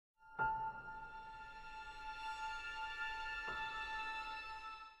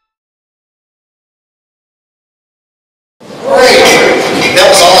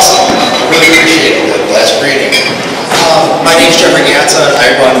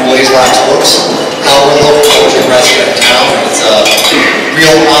BlazeVOX books. We're a local poetry resident in town, and it's a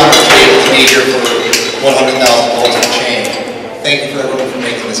real honor to be able to be here for 100,000 poets and change. Thank you for everyone for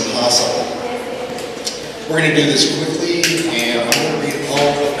making this possible. We're going to do this quickly, and I'm going to read a poem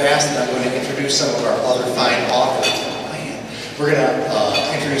real fast, and I'm going to introduce some of our other fine authors. We're going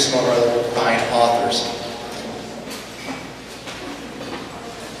to introduce some of our other fine authors.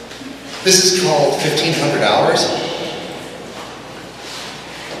 This is called 1500 Hours.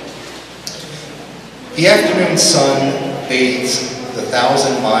 The afternoon sun bathes the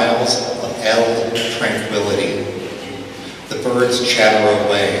 1,000 miles of eld tranquility. The birds chatter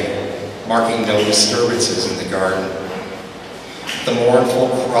away, marking no disturbances in the garden. The mournful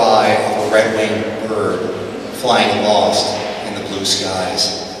cry of a red-winged bird flying lost in the blue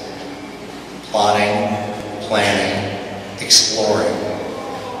skies. Plotting, planning, exploring.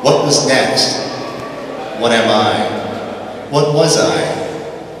 What was next? What am I? What was I?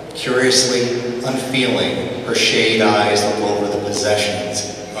 Curiously unfeeling, her shade eyes look over the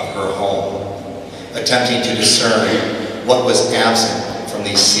possessions of her home, attempting to discern what was absent from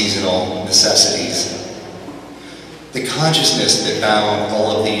these seasonal necessities. The consciousness that bound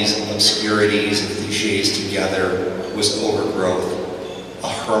all of these obscurities and cliches together was overgrowth, a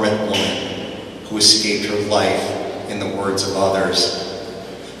hermit woman who escaped her life in the words of others,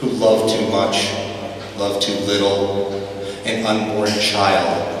 who loved too much, loved too little, an unborn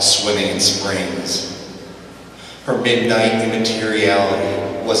child swimming in springs. Her midnight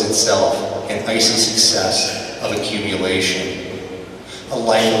immateriality was itself an icy success of accumulation, a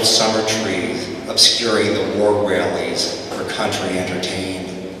life of summer trees obscuring the war rallies her country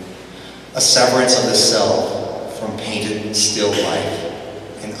entertained, a severance of the self from painted still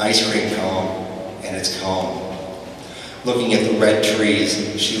life, an ice cream cone and its cone. Looking at the red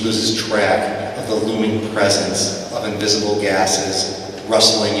trees, she loses track of the looming presence of invisible gases,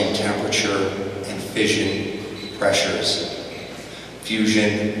 rustling in temperature and fission pressures.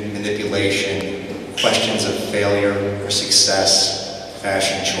 Fusion, manipulation, questions of failure or success,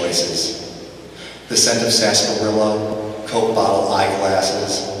 fashion choices. The scent of sarsaparilla, Coke bottle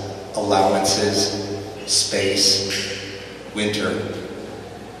eyeglasses, allowances, space, winter.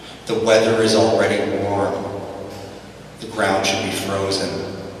 The weather is already warm. The ground should be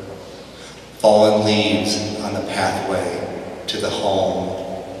frozen. Fallen leaves on the pathway to the home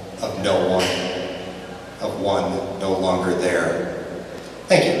of no one, of one no longer there.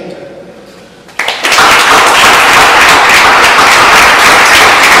 Thank you.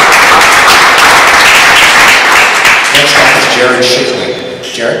 Next up is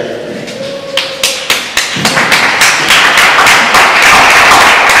Schickling. Jared?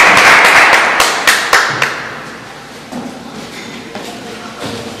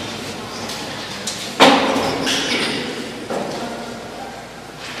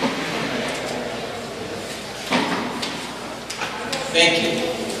 Thank you.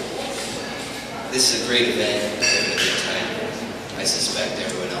 This is a great event. We're having a good time. I suspect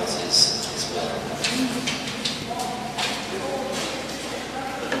everyone else is as well.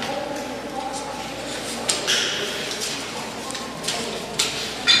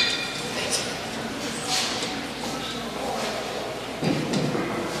 Thanks.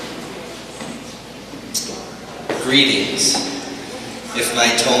 Greetings. If my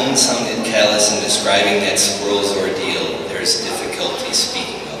tone sounded callous in describing that squirrel's ordeal, there's difficulty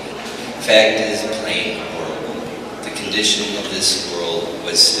speaking of it. Fact is plain horrible. The condition of this squirrel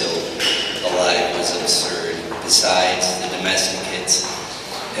was still alive was absurd. Besides, the domesticates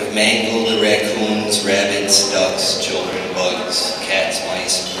have mangled the raccoons, rabbits, ducks, children, bugs, cats,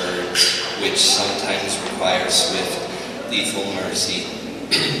 mice, birds, which sometimes require swift, lethal mercy.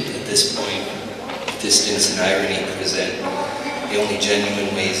 At this point, distance and irony present the only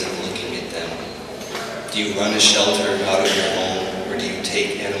genuine ways of looking at them. Do you run a shelter out of your home, or do you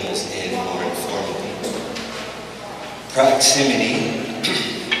take animals in more informally? Proximity,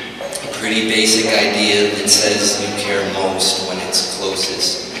 a pretty basic idea that says you care most when it's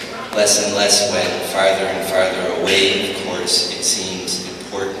closest, less and less when farther and farther away. Of course, it seems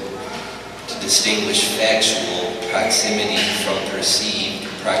important to distinguish factual proximity from perceived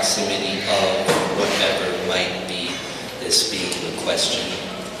proximity of whatever might be, this being the question.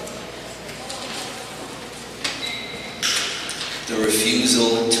 The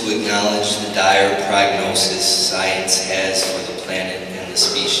refusal to acknowledge the dire prognosis science has for the planet and the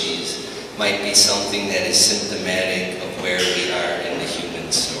species might be something that is symptomatic of where we are in the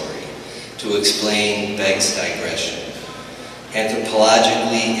human story. To explain begs digression.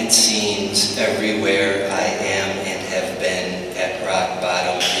 Anthropologically, it seems everywhere I am and have been at rock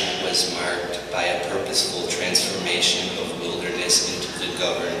bottom, it was marked by a purposeful transformation of wilderness into the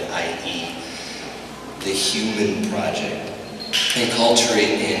governed, i.e. the human project.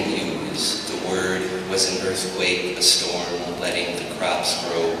 Enculturate and use. The word was an earthquake, a storm, letting the crops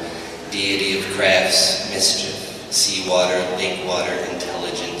grow. Deity of crafts, mischief, seawater, lake water,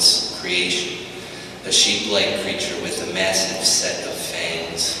 intelligence, creation. A sheep-like creature with a massive set of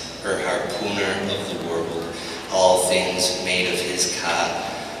fangs, her harpooner of the world, all things made of his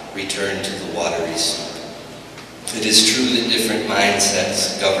ka, returned to the watery soup. It is true that different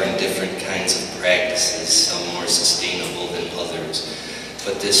mindsets govern different kinds of practices, some more sustainable than others.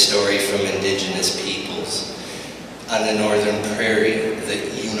 But this story from indigenous peoples, on the northern prairie, the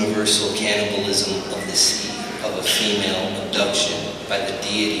universal cannibalism of the sea, of a female abduction by the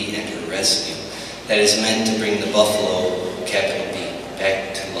deity and her rescue, that is meant to bring the buffalo, capital B,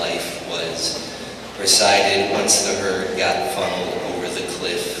 back to life, was recited once the herd got funneled over the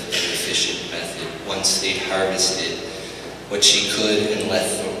cliff in an efficient method, once they'd harvested what she could and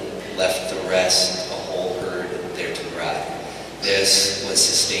left the rest, a whole herd, there to rot. This was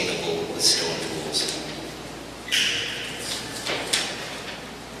sustainable with stone tools.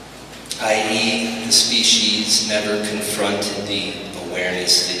 I.e., the species never confronted the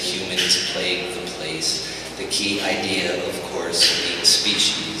awareness that humans plague the place. The key idea, of course, being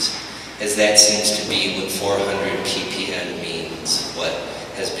species, as that seems to be what 400 ppm means, what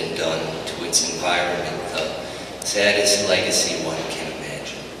has been done to its environment, the saddest legacy one can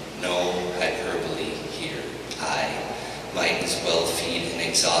imagine. No hyperbole here. I might as well feed an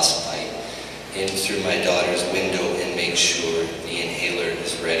exhaust pipe in through my daughter's window and make sure the inhaler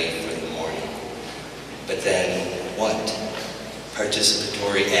is ready for the morning. But then what?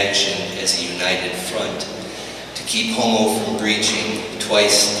 Participatory action as a united front to keep homo from breaching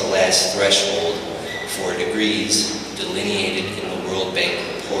twice the last threshold, 4 degrees, delineated in the World Bank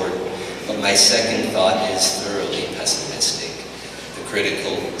report. But my second thought is thoroughly pessimistic. The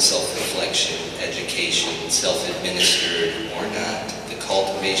critical self-reflection, education, self-administered or not, the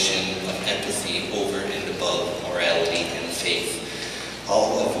cultivation of empathy over and above morality and faith,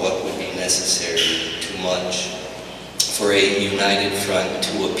 all of what would be necessary, too much, for a united front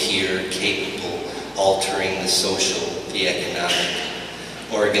to appear capable, altering the social, the economic,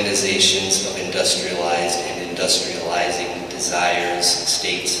 organizations of industrialized and industrializing desires,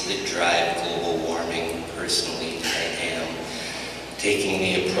 states that drive global warming. Personally, I am taking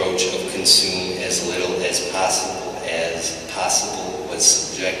the approach of consume as little as possible was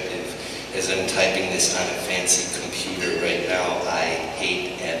subjective. As I'm typing this on a fancy computer right now, I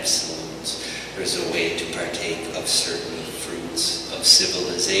hate absolutes. There's a way to partake of certain fruits of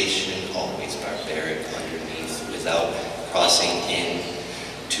civilization, always barbaric underneath, without crossing in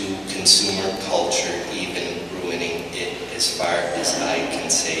to consumer culture, even ruining it. As far as I can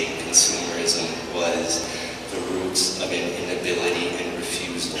say, consumerism was the roots of an inability and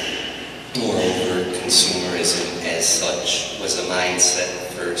refusal. Moreover, consumerism as such was a mindset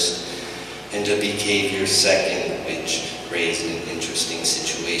first and a behavior second, which raised an interesting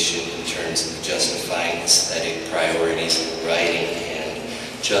situation in terms of justifying aesthetic priorities in writing, and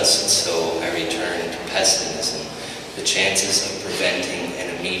just so I return to pessimism, the chances of preventing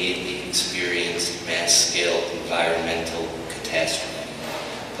an immediately experienced mass-scale environmental catastrophe.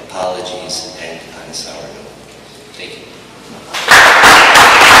 Apologies, and on a sour note. Thank you.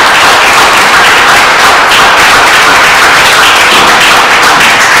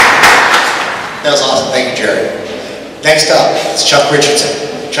 That was awesome. Thank you, Jared. Next up is Chuck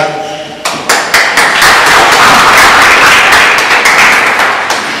Richardson. Chuck?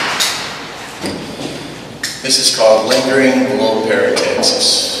 This is called Lingering Below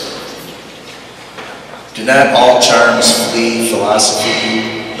Paratexis. Do not all charms flee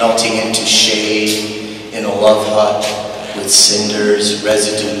philosophy, melting into shade in a love hut with cinders,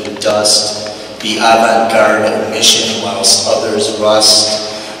 residue, dust, the avant-garde omission whilst others rust,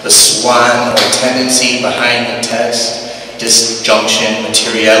 the swan or tendency behind the text, disjunction,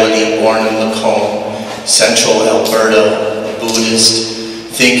 materiality born in Lacombe, central Alberta, Buddhist,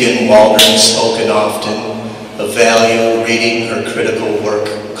 thinking Waldron spoken often, of value reading her critical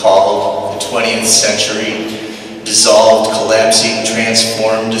work called The 20th Century, dissolved, collapsing,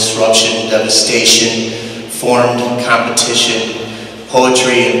 transformed, disruption, devastation, formed, competition,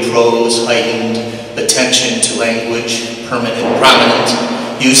 poetry and prose, heightened, attention to language, permanent, prominent,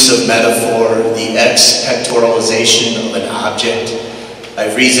 use of metaphor, the expectoralization of an object,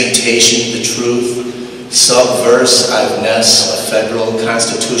 I've resentation, the truth, subverse, I've ness, a federal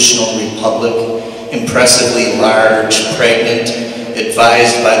constitutional republic, impressively large, pregnant,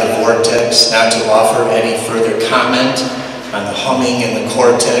 advised by the vortex not to offer any further comment on the humming in the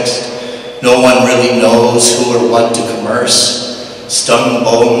cortex. No one really knows who or what to commerce. Stung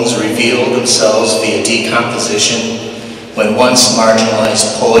bones reveal themselves via decomposition when once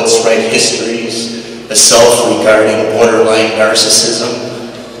marginalized poets write histories of self-regarding borderline narcissism,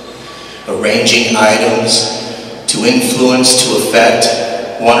 arranging items to influence, to affect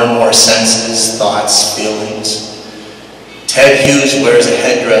one or more senses, thoughts, feelings. Ted Hughes wears a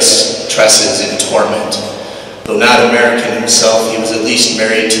headdress, tresses in torment. Though not American himself, he was at least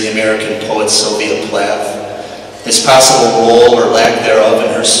married to the American poet Sylvia Plath. His possible role or lack thereof in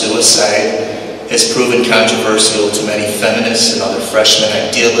her suicide has proven controversial to many feminists and other freshman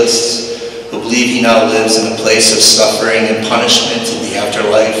idealists who believe he now lives in a place of suffering and punishment in the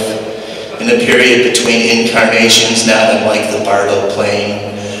afterlife, in a period between incarnations not unlike the Bardo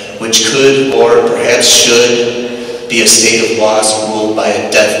plane, which could or perhaps should be a state of loss ruled by a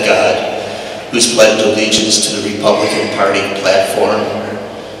death god who's pledged allegiance to the Republican Party platform.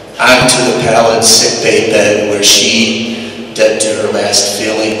 Onto the pallid sickbay bed where she, dead to her last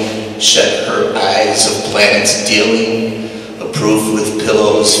feeling, shed her eyes of planets dealing, approved with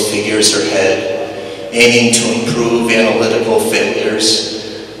pillows figures her head, aiming to improve analytical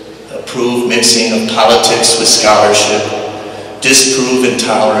failures, approve mixing of politics with scholarship, disprove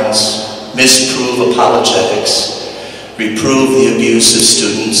intolerance, misprove apologetics, reprove the abuse of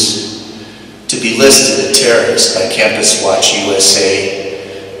students, to be listed a terrorist by Campus Watch USA,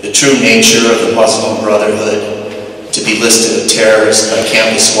 the true nature of the Muslim Brotherhood, to be listed a terrorist by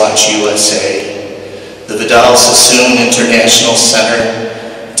Campus Watch USA, the Vidal Sassoon International Center,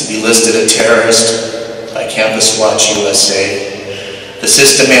 to be listed a terrorist by Campus Watch USA, the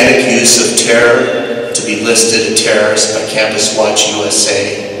systematic use of terror, to be listed a terrorist by Campus Watch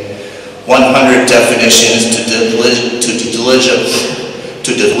USA, 100 definitions to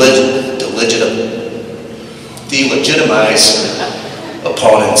delegitimize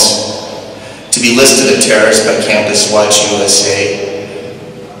opponents, to be listed a terrorist by Campus Watch USA,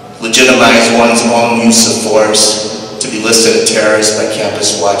 legitimize one's own use of force, to be listed a terrorist by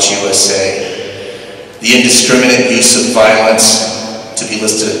Campus Watch USA, the indiscriminate use of violence, to be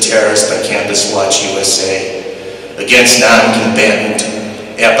listed a terrorist by Campus Watch USA, against non-combatant,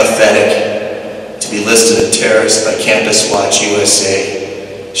 apathetic, to be listed a terrorist by Campus Watch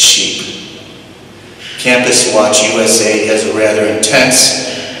USA, sheep. Campus Watch USA has a rather intense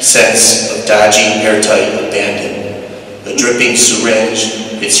sense of dodgy, airtight abandon. A dripping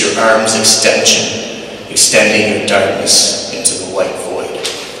syringe, it's your arm's extension, extending your darkness into the white void.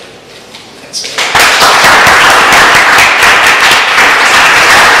 That's it.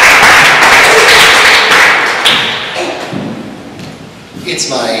 It's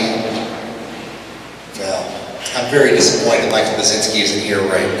I'm very disappointed Michael Basinski isn't here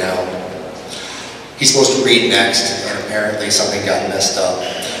right now. He's supposed to read next, and apparently something got messed up.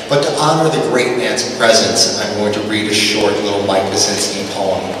 But to honor the great man's presence, I'm going to read a short little Mike Basinski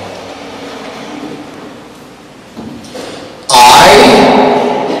poem. I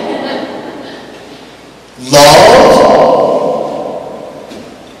love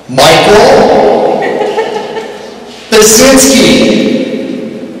Michael Basinski.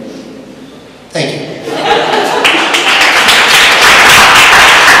 Thank you.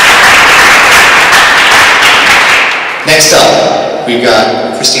 Next up, we've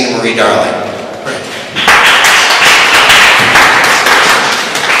got Kristina Marie Darling.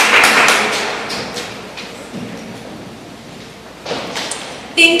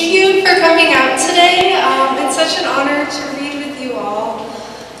 Thank you for coming out today. It's such an honor to read with you all.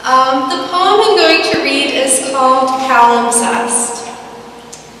 The poem I'm going to read is called Palimpsest.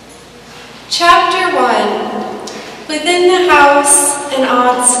 Chapter 1. Within the house, an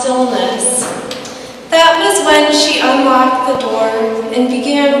odd stillness. That was when she unlocked the door and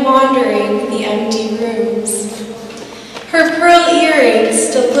began wandering the empty rooms. Her pearl earrings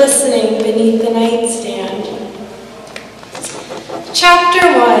still glistening beneath the nightstand. Chapter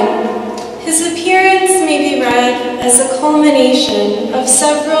 1. His appearance may be read as a culmination of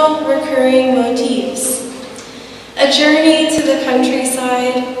several recurring motifs. A journey to the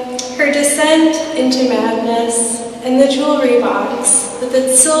countryside, her descent into madness, and the jewelry box with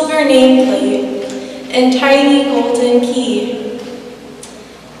its silver nameplate and tiny golden key.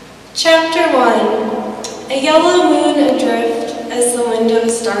 Chapter 1. A yellow moon adrift as the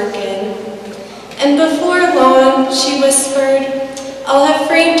windows darken. And before long, she whispered, I'll have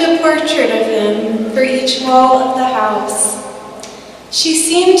framed a portrait of him for each wall of the house. She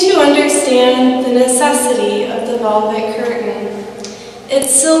seemed to understand the necessity of the velvet curtain,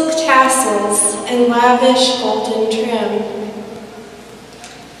 its silk tassels and lavish golden trim.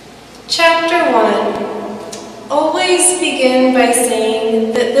 Chapter 1. Always begin by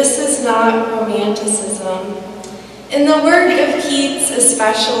saying that this is not romanticism. In the work of Yeats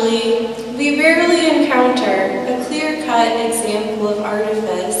especially, we rarely encounter a clear-cut example of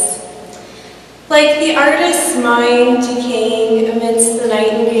artifice. Like the artist's mind decaying amidst the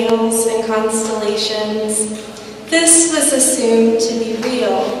nightingales and constellations, this was assumed to be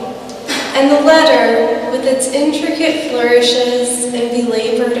real, and the letter, with its intricate flourishes and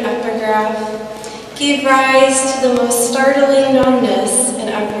belabored epigraph, gave rise to the most startling numbness in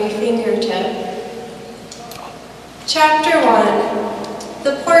every fingertip. Chapter 1.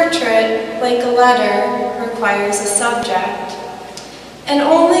 The portrait, like a letter, requires a subject. And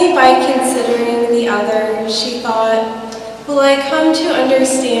only by considering the other, she thought, will I come to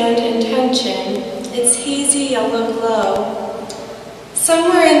understand intention, its hazy yellow glow.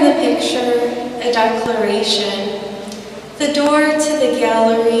 Somewhere in the picture, a declaration, the door to the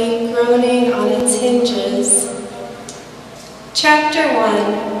gallery groaning on its hinges. Chapter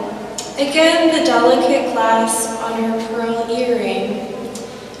 1. Again the delicate clasp on her pearl earring.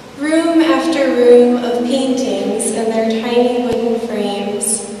 Room after room of paintings and their tiny wooden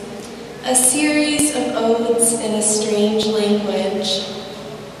frames. A series of odes in a strange language.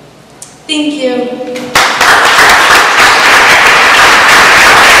 Thank you.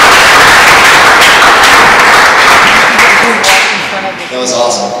 That was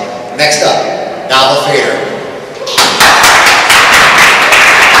awesome. Next up, Nava Fader.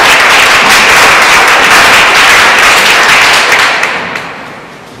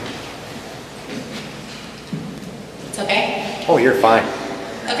 Oh, you're fine.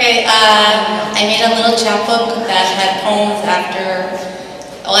 Okay, I made a little chapbook that had poems after,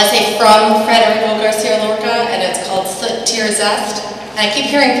 well, I say from Federico Garcia Lorca, and it's called Soot, Tear, Zest. And I keep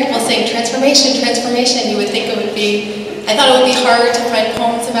hearing people saying transformation, transformation. You would think it would be, I thought it would be hard to find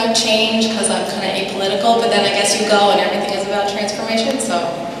poems about change because I'm kind of apolitical, but then I guess you go and everything is about transformation, so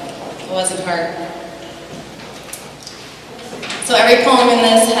it wasn't hard. So every poem in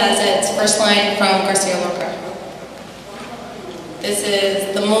this has its first line from Garcia Lorca. This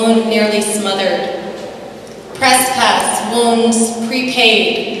is the moon nearly smothered. Press pass, wounds,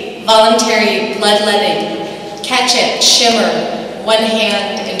 prepaid, voluntary bloodletting. Catch it, shimmer, one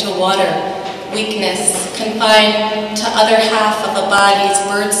hand into water. Weakness, confined to other half of a body's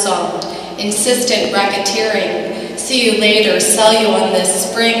birdsong. Insistent racketeering. See you later, sell you on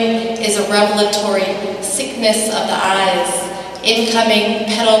this. Spring is a revelatory sickness of the eyes. Incoming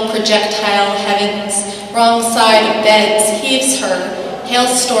petal projectile heavens. Wrong side of beds heaves her,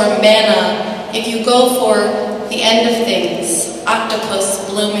 hailstorm manna. If you go for the end of things, octopus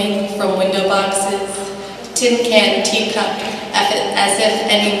blooming from window boxes, tin can teacup, as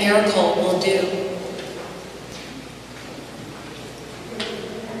if any miracle will do.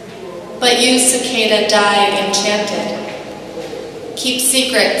 But you, cicada, die enchanted. Keep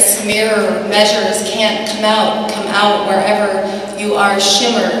secrets, mirror, measures can't come out wherever you are.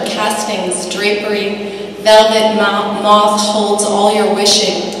 Shimmer, castings, drapery, velvet moth holds all your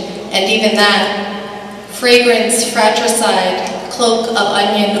wishing, and even that. Fragrance, fratricide, cloak of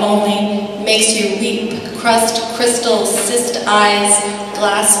onion only makes you weep. Crust, crystal, cyst eyes,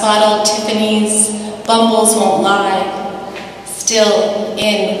 glass bottle, Tiffany's, bumbles won't lie. Still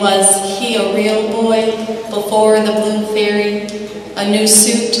in, was he a real boy before the blue fairy? A new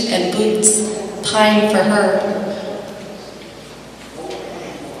suit and boots, pine for her.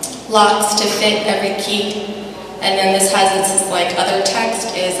 Locks to fit every key. And then this has its like other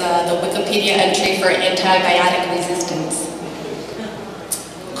text is the Wikipedia entry for antibiotic resistance.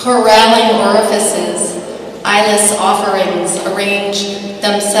 Corralling orifices, eyeless offerings arrange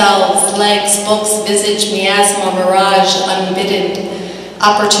themselves, legs, books, visage, miasma, mirage, unbidden,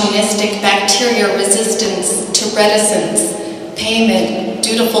 opportunistic bacteria resistance to reticence, payment,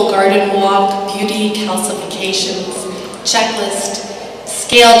 dutiful garden walk, beauty calcifications, checklist,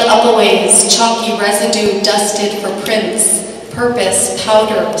 scaled upaways, chalky residue dusted for prints, purpose,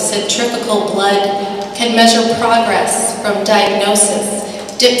 powder, centrifugal blood, can measure progress from diagnosis.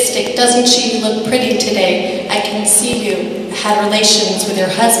 Dipstick, doesn't she look pretty today? I can see you. Had relations with your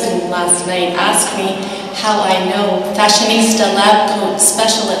husband last night. Ask me how I know. Fashionista, lab coat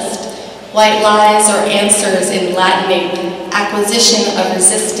specialist. White lies or answers in Latinate. Acquisition of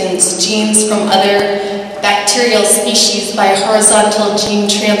resistance, genes from other bacterial species by horizontal gene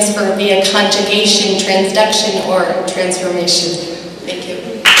transfer via conjugation, transduction, or transformation. Thank you.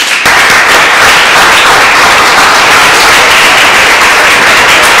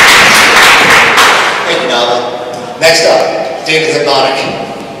 Thank you, Nava. Next up, David Hadbawnik.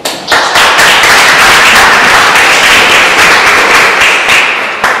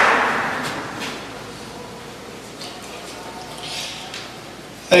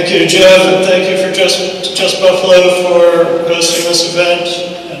 Thank you, Jeff, and thank you for Just Buffalo for hosting this event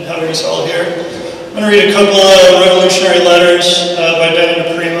and having us all here. I'm going to read a couple of revolutionary letters by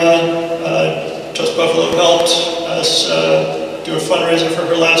Diana Prima. Just Buffalo helped us do a fundraiser for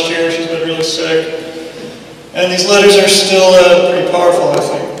her last year. She's been really sick. And these letters are still pretty powerful, I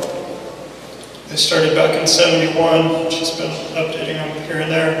think. They started back in '71. She's been updating them here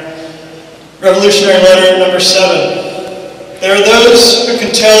and there. Revolutionary letter number 7. There are those who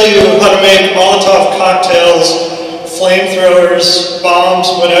can tell you how to make Molotov cocktails, flamethrowers, bombs,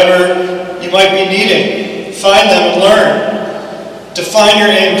 whatever you might be needing. Find them and learn. Define your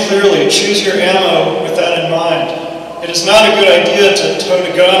aim clearly. Choose your ammo with that in mind. It is not a good idea to tote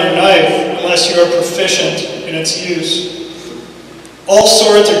a gun or knife unless you are proficient in its use. All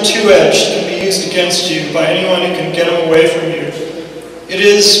swords are two-edged and can be used against you by anyone who can get them away from you. It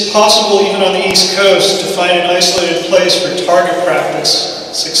is possible even on the East Coast to find an isolated place for target practice.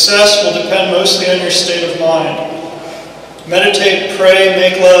 Success will depend mostly on your state of mind. Meditate, pray,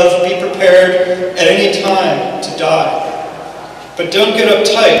 make love, be prepared at any time to die. But don't get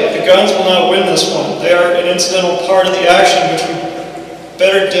uptight. The guns will not win this one. They are an incidental part of the action which we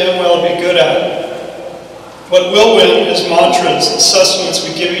better damn well be good at. What will win is mantras, the sustenance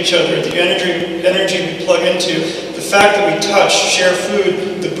we give each other, the energy we plug into, the fact that we touch, share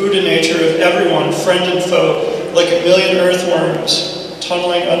food, the Buddha nature of everyone, friend and foe, like a million earthworms,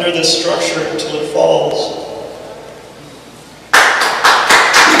 tunneling under this structure till it falls.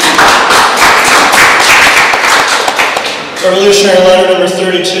 Revolutionary letter number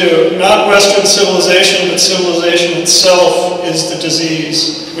 32. Not Western civilization, but civilization itself is the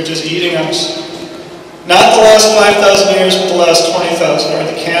disease, which is eating us. Not the last 5,000 years, but the last 20,000 are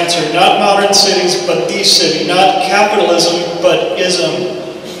the cancer. Not modern cities, but the city. Not capitalism, but ism.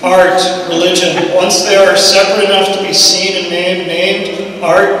 Art, religion. Once they are separate enough to be seen and named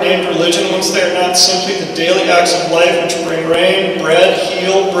art, named religion, once they are not simply the daily acts of life which bring rain, bread,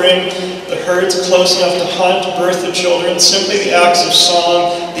 heal, bring the herds close enough to hunt, birth the children, simply the acts of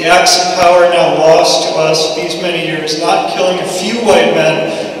song, the acts of power now lost to us these many years. Not killing a few white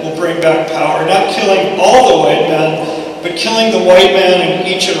men will bring back power. Not killing all the white men, but killing the white man in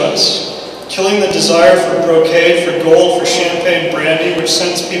each of us. Killing the desire for brocade, for gold, for champagne brandy, which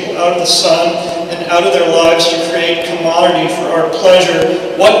sends people out of the sun and out of their lives to create commodity for our pleasure.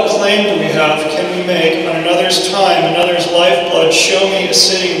 What claim do we have, can we make on another's time, another's lifeblood? Show me a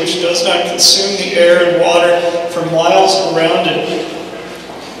city which does not consume the air and water for miles around it.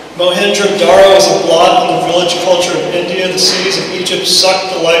 Mohenjo-Daro is a blot on the village culture of India. The cities of Egypt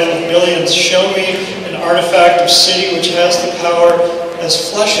sucked the life of millions. Show me an artifact of city which has the power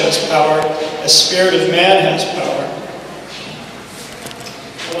as flesh has power, as spirit of man has power.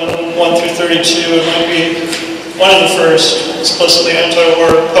 1 through 32, it might be one of the first explicitly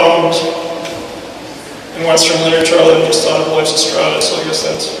anti-war poems in Western literature, although I just thought of Lysistrata, so I guess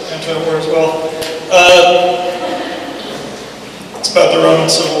that's anti-war as well. It's about the Roman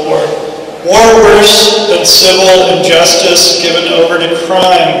Civil War. War worse than civil injustice given over to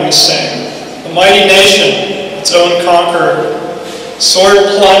crime, we sing. A mighty nation, its own conqueror, sword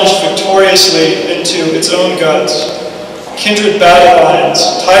plunged victoriously into its own guts. Kindred battle lines,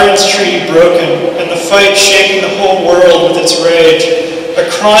 tyrant's treaty broken, and the fight shaking the whole world with its rage. A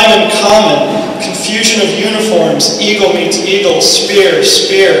crime in common, confusion of uniforms, eagle meets eagle, spear,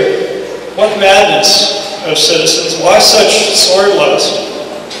 spear. What madness of citizens? Why such sword lust?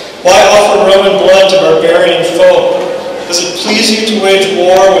 Why offer Roman blood to barbarian foe? Does it please you to wage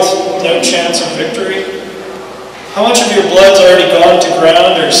war with no chance of victory? How much of your blood's already gone to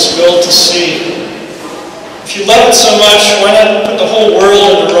ground or spilled to sea? If you love it so much, why not put the whole world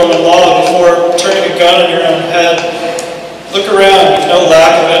under Roman law before turning a gun on your own head? Look around, you've no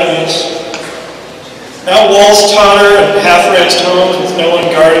lack of enemies. Now walls totter and half-raised homes with no one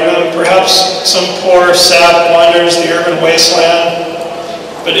guarding them. Perhaps some poor sap wanders the urban wasteland.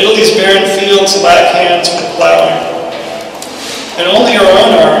 But Italy's barren fields lack hands for plowing. And only our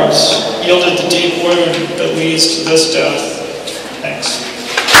own arms yielded the deep wound that leads to this death. Thanks.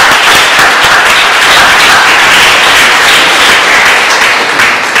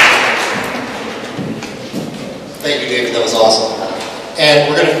 Thank you, David. That was awesome. And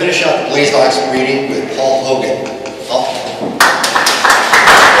we're going to finish out the BlazeVOX reading with Paul Hogan. Paul?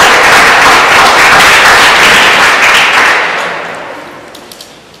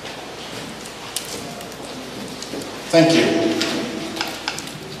 Thank you.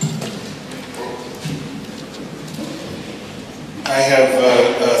 I have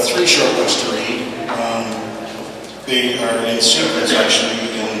 3 short books to read. They are in sequence, actually,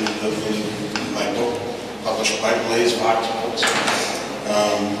 in my book, published by BlazeVOX books.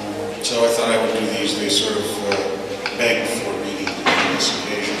 So I thought I would do these. They sort of beg for reading on this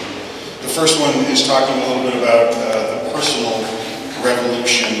occasion. The first one is talking a little bit about the personal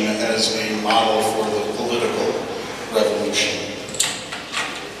revolution as a model for the political revolution.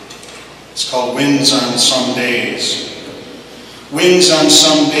 It's called Winds on Some Days. Winds on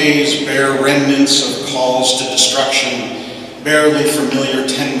some days bear remnants of calls to destruction, barely familiar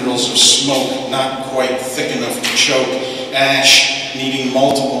tendrils of smoke, not quite thick enough to choke, ash needing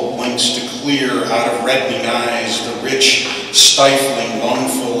multiple blinks to clear out of reddening eyes the rich, stifling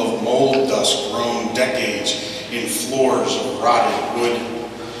lungful of mold dust grown decades in floors of rotted wood.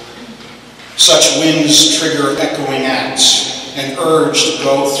 Such winds trigger echoing acts, an urge to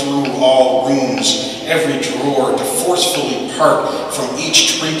go through all rooms, every drawer, to forcefully part from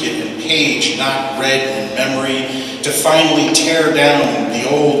each trinket and page not read in memory, to finally tear down the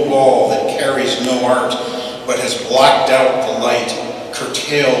old wall that carries no art, but has blocked out the light,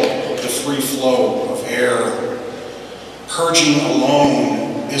 curtailed the free flow of air. Purging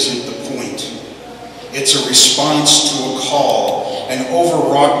alone isn't the point. It's a response to a call, an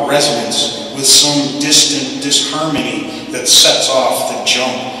overwrought resonance with some distant disharmony that sets off the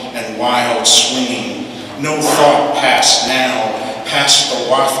jump and wild swinging. No thought past now, past the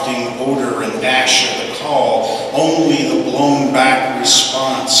wafting odor and ash of the call, only the blown back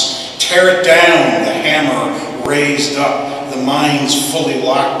response. Tear it down, the hammer raised up, the mind's fully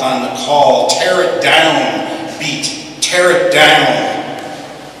locked on the call. Tear it down, beat, tear it down.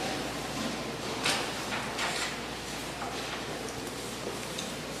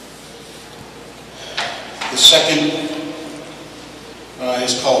 The second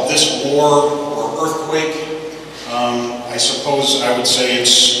is called This War or Earthquake. I suppose I would say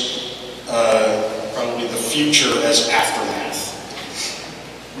it's probably the future as aftermath.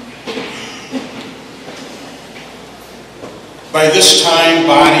 By this time,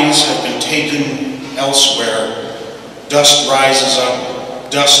 bodies have been taken elsewhere. Dust rises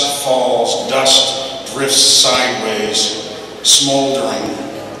up, dust falls, dust drifts sideways, smoldering.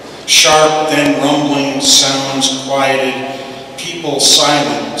 Sharp, then rumbling sounds quieted. People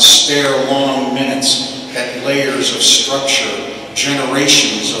silent stare long minutes at layers of structure,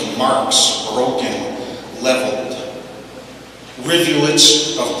 generations of marks broken, leveled.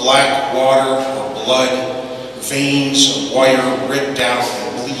 Rivulets of black water or blood, veins of wire ripped out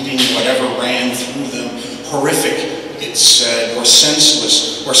and bleeding whatever ran through them. Horrific, it said, or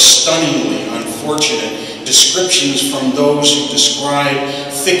senseless, or stunningly unfortunate. Descriptions from those who describe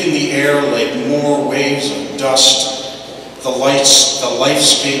thicken the air like more waves of dust. The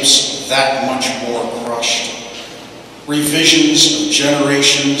lifescapes that much more crushed. Revisions of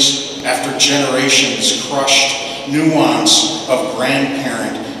generations after generations crushed. Nuance of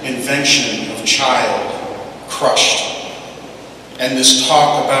grandparent, invention of child, crushed. And this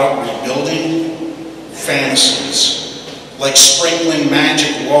talk about rebuilding, fantasies. Like sprinkling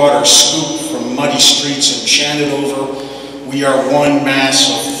magic water scooped from muddy streets and chanted over, we are one mass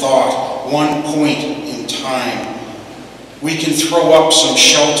of thought, one point in time. We can throw up some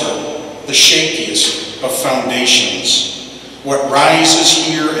shelter, the shakiest of foundations. What rises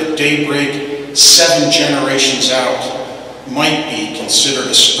here at daybreak, 7 generations out, might be considered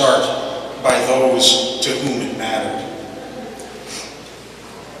a start by those to whom it mattered.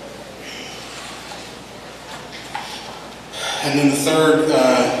 And then the third,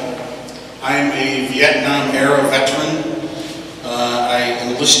 I'm a Vietnam-era veteran. I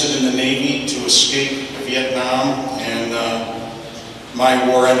enlisted in the Navy to escape Vietnam, and my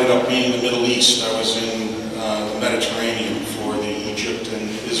war ended up being the Middle East. I was in the Mediterranean for the Egypt and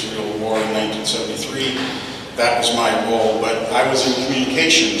Israel War in 1973. That was my role, but I was in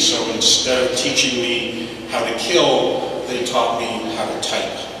communications, so instead of teaching me how to kill, they taught me how to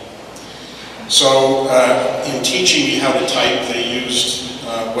type. So in teaching me how to type, they used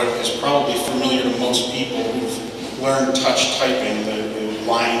what is probably familiar to most people who've learned touch typing, the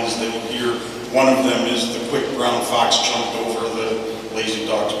lines that you hear. One of them is the quick brown fox jumped over the lazy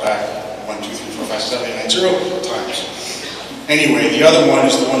dog's back 1, 2, 3, 4, 5, 7, 8, 9, 0 times. Anyway, the other one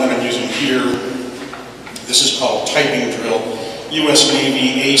is the one that I'm using here. This is called Typing Drill. U.S.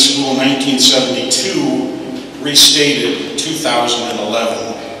 Navy A School 1972, restated 2011.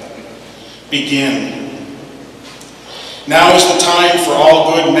 Begin. Now is the time for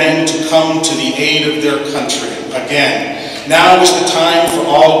all good men to come to the aid of their country. Again. Now is the time for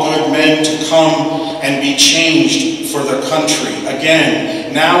all good men to come and be changed for their country.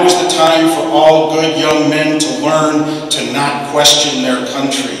 Again. Now is the time for all good young men to learn to not question their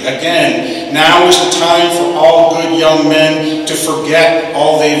country. Again. Now is the time for all good young men to forget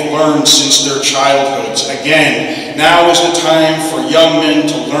all they've learned since their childhoods. Again. now is the time for young men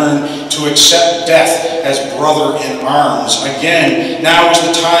to learn to accept death as brother in arms. Again, now is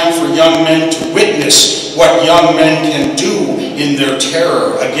the time for young men to witness what young men can do in their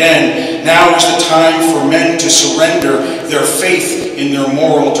terror. Again, now is the time for men to surrender their faith in their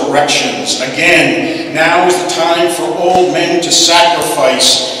moral directions. Again, now is the time for old men to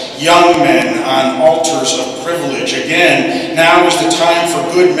sacrifice young men on altars of privilege. Again, now is the time for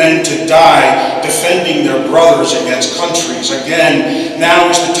good men to die defending their brothers against countries. Again, now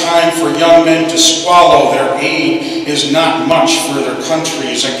is the time for young men to swallow their aid is not much for their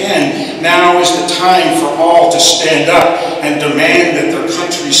countries. Again, now is the time for all to stand up and demand that their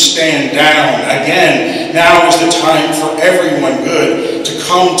countries stand down. Again, now is the time for everyone good to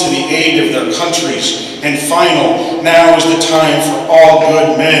come to the aid of their countries. And final, now is the time for all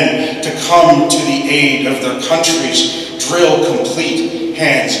good men to come to the aid of their countries. Drill complete,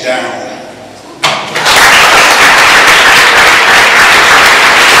 hands down.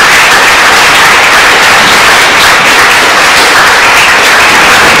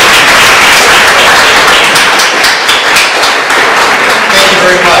 Thank you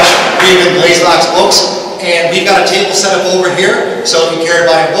very much. We've been BlazeVOX Books, and we've got a table set up over here, so if you care to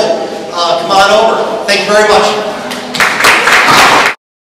buy a book, come on over. Thank you very much.